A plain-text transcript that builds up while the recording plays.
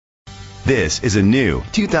This is a new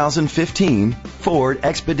 2015 Ford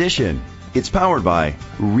Expedition. It's powered by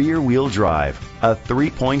rear-wheel drive, a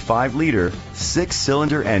 3.5-liter,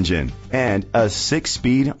 6-cylinder engine, and a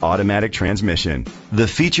 6-speed automatic transmission. The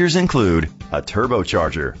features include a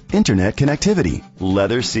turbocharger, internet connectivity,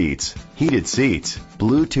 leather seats, heated seats,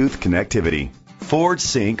 Bluetooth connectivity, Ford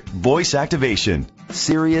Sync voice activation,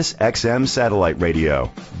 Sirius XM satellite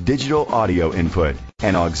radio, digital audio input,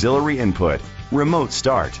 and auxiliary input, remote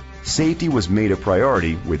start. Safety was made a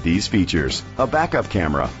priority with these features: a backup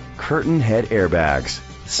camera, curtain head airbags,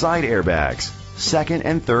 side airbags, second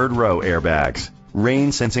and third row airbags,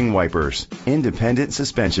 rain sensing wipers, independent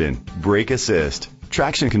suspension, brake assist,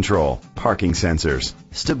 traction control, parking sensors,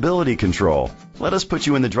 stability control. Let us put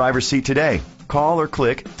you in the driver's seat today. Call or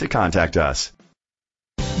click to contact us.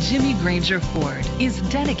 Jimmy Granger Ford is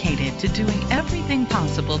dedicated to doing everything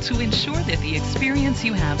possible to ensure that the experience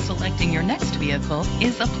you have selecting your next vehicle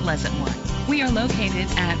is a pleasant one. We are located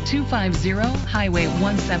at 250 Highway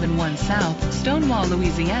 171 South, Stonewall,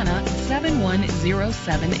 Louisiana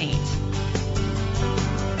 71078.